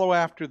follow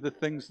after the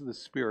things of the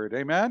Spirit,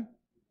 amen?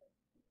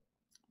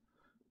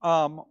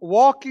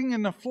 Walking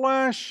in the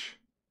flesh,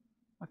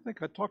 I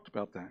think I talked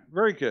about that.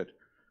 Very good.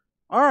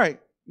 All right,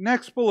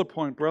 next bullet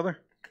point, brother.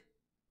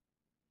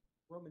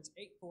 Romans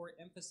 8:4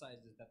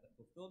 emphasizes that the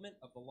fulfillment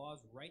of the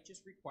law's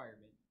righteous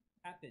requirement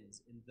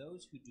happens in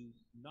those who do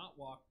not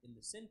walk in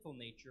the sinful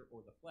nature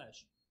or the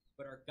flesh,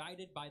 but are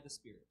guided by the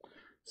Spirit.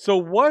 So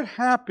what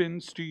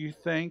happens, do you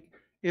think,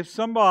 if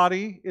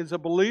somebody is a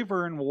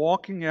believer in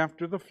walking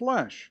after the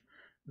flesh?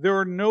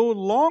 They're no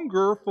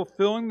longer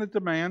fulfilling the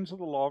demands of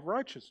the law of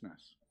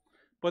righteousness,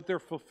 but they're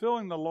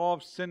fulfilling the law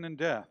of sin and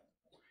death.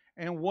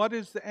 And what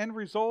is the end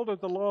result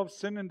of the law of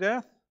sin and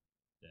death?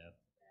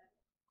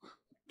 Death.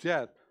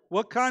 Death.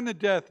 What kind of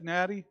death,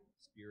 Natty?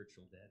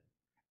 Spiritual death.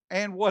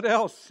 And what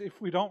else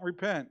if we don't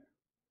repent?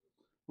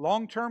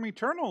 Long-term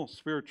eternal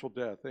spiritual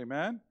death,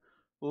 amen?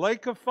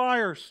 Lake of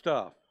fire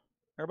stuff.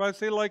 Everybody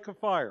say lake of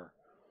fire.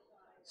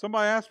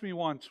 Somebody asked me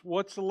once,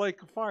 what's the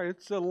lake of fire?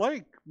 It's a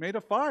lake made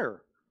of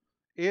fire.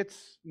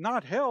 It's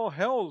not hell.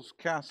 Hell's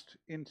cast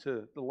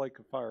into the lake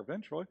of fire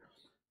eventually.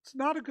 It's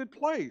not a good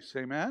place,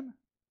 amen?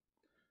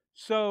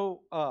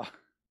 So,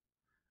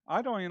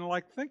 I don't even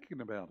like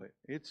thinking about it.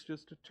 It's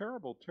just a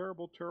terrible,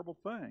 terrible, terrible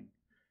thing.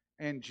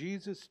 And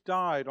Jesus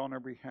died on our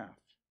behalf,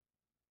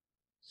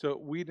 so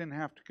we didn't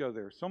have to go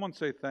there. Someone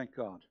say, thank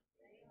God.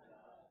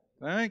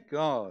 Thank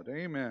God.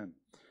 Amen.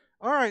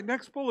 All right,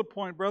 next bullet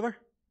point, brother.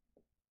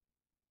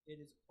 It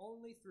is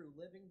only through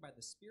living by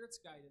the Spirit's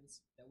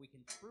guidance that we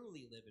can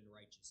truly live in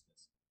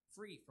righteousness,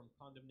 free from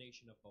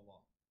condemnation of the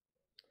law.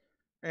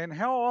 And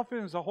how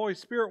often does the Holy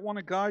Spirit want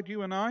to guide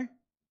you and I?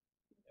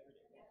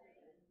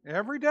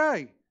 Every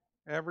day.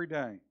 Every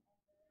day.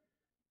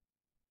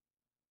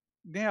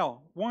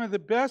 Now, one of the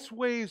best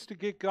ways to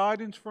get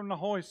guidance from the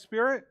Holy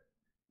Spirit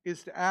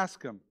is to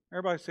ask Him.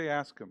 Everybody say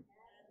ask Him.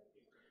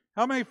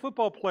 How many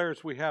football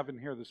players we have in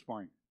here this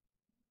morning?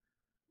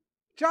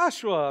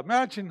 Joshua,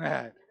 imagine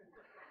that.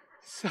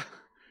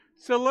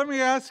 So let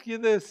me ask you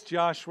this,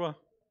 Joshua.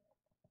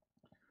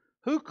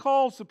 Who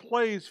calls the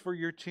plays for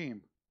your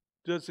team?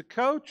 Does the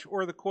coach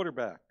or the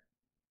quarterback?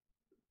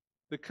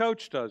 The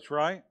coach does,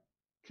 right?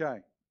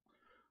 Okay.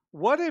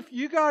 What if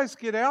you guys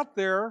get out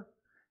there,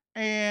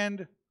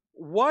 and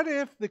what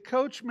if the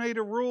coach made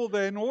a rule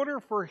that in order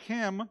for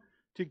him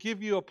to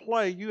give you a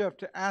play, you have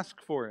to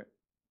ask for it?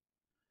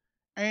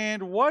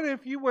 And what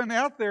if you went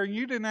out there and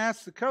you didn't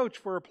ask the coach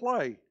for a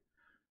play?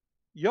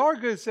 Y'all are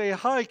going to say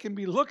hike and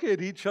be looking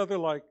at each other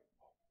like,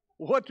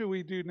 what do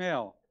we do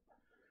now?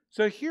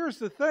 So here's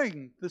the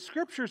thing. The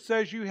scripture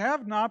says you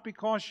have not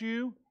because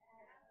you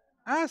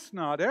ask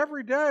not.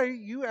 Every day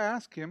you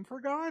ask Him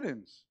for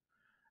guidance.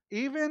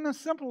 Even the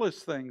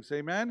simplest things,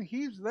 amen?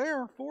 He's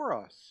there for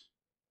us.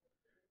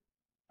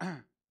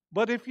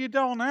 But if you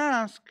don't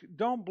ask,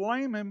 don't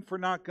blame Him for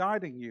not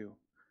guiding you.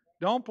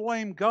 Don't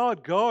blame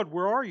God. God,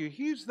 where are you?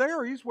 He's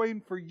there. He's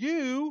waiting for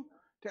you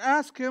to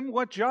ask Him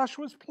what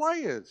Joshua's play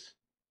is.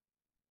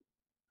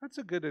 That's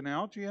a good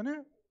analogy, isn't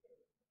it?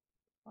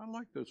 I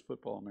like those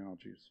football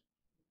analogies.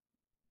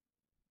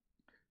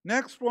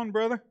 Next one,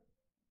 brother.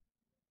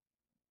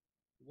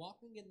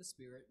 Walking in the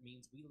Spirit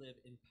means we live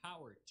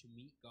empowered to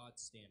meet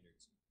God's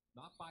standards,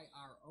 not by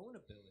our own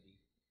ability,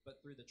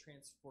 but through the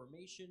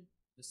transformation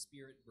the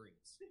Spirit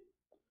brings.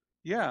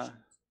 Yeah.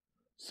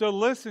 So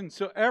listen,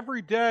 so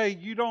every day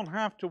you don't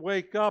have to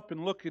wake up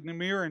and look in the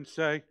mirror and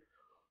say,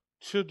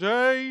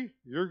 today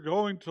you're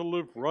going to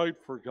live right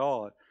for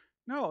God.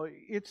 No,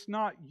 it's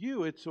not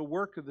you. It's a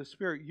work of the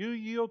Spirit. You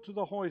yield to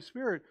the Holy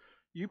Spirit.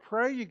 You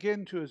pray, you get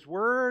into His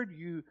Word,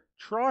 you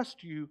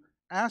trust, you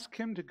ask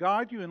Him to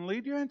guide you and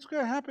lead you, and it's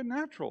going to happen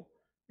natural.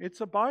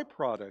 It's a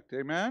byproduct.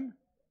 Amen?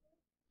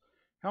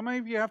 How many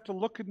of you have to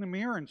look in the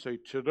mirror and say,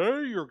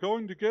 today you're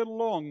going to get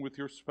along with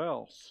your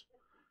spouse?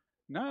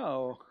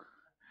 No.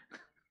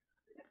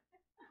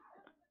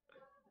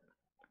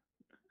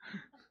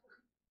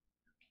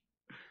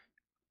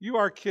 You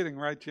are kidding,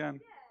 right, Jen?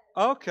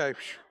 Okay.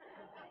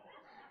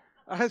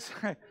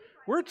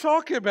 We're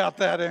talking about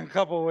that in a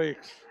couple of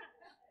weeks.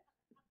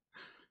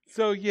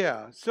 So,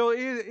 yeah. So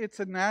it's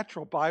a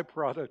natural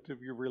byproduct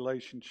of your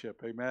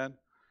relationship. Amen?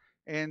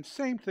 And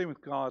same thing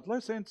with God.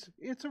 Listen,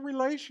 it's a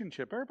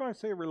relationship. Everybody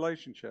say a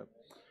relationship.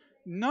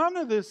 None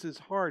of this is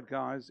hard,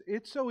 guys.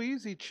 It's so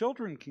easy.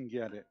 Children can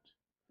get it.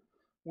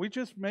 We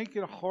just make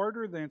it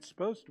harder than it's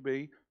supposed to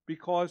be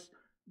because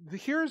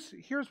here's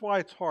why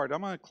it's hard. I'm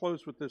going to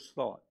close with this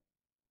thought.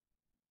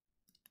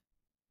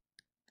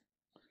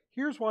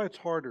 Here's why it's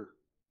harder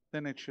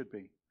than it should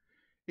be.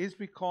 Is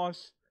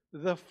because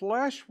the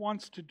flesh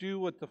wants to do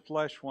what the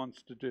flesh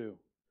wants to do.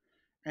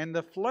 And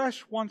the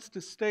flesh wants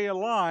to stay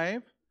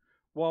alive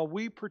while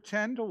we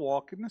pretend to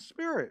walk in the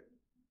Spirit.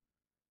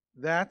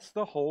 That's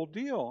the whole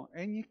deal.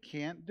 And you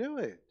can't do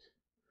it.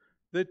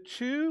 The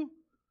two,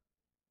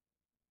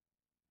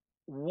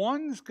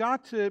 one's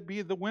got to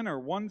be the winner.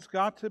 One's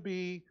got to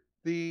be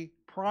the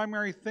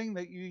primary thing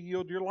that you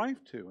yield your life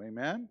to.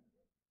 Amen?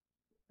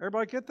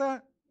 Everybody get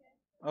that?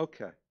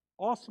 Okay.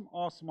 Awesome,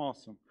 awesome,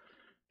 awesome.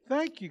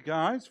 Thank you,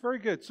 guys. Very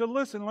good. So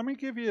listen, let me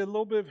give you a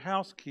little bit of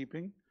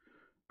housekeeping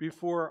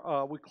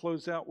before we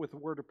close out with a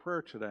word of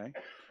prayer today.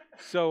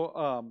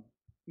 So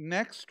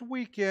next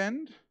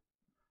weekend,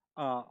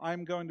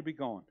 I'm going to be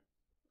gone.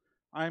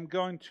 I'm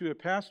going to a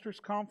pastor's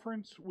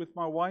conference with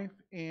my wife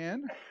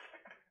in,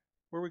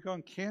 where are we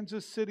going?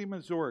 Kansas City,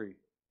 Missouri.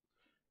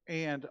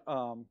 And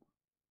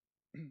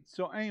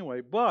so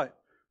anyway, but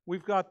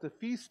we've got the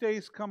feast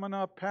days coming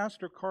up.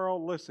 Pastor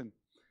Carl, listen,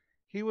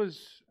 he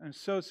was an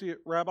associate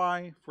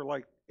rabbi for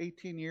like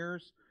 18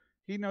 years.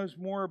 He knows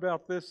more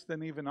about this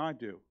than even I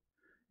do.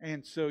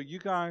 And so you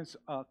guys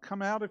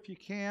come out if you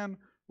can,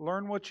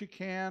 learn what you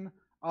can.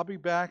 I'll be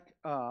back,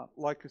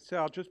 like I said,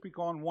 I'll just be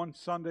gone one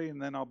Sunday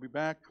and then I'll be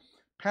back.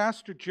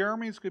 Pastor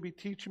Jeremy's going to be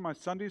teaching my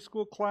Sunday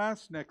school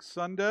class next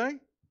Sunday.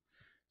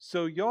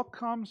 So y'all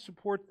come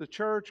support the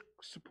church,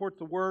 support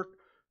the work,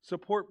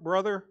 support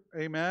brother,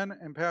 amen.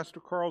 And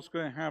Pastor Carl's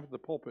going to have the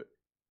pulpit.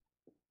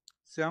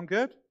 Sound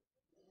good?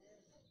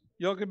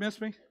 Y'all gonna miss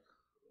me?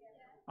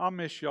 I'll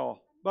miss y'all.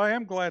 But I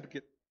am glad to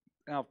get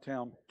out of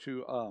town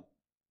to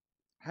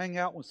hang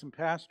out with some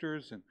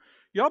pastors. And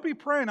y'all be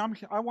praying.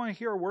 I want to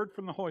hear a word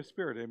from the Holy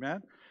Spirit,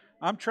 amen?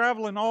 I'm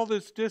traveling all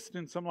this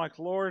distance. I'm like,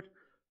 Lord,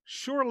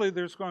 surely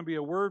there's going to be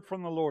a word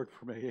from the Lord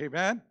for me,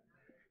 amen?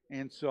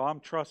 And so I'm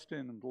trusting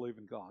and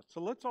believing God.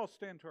 So let's all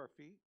stand to our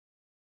feet.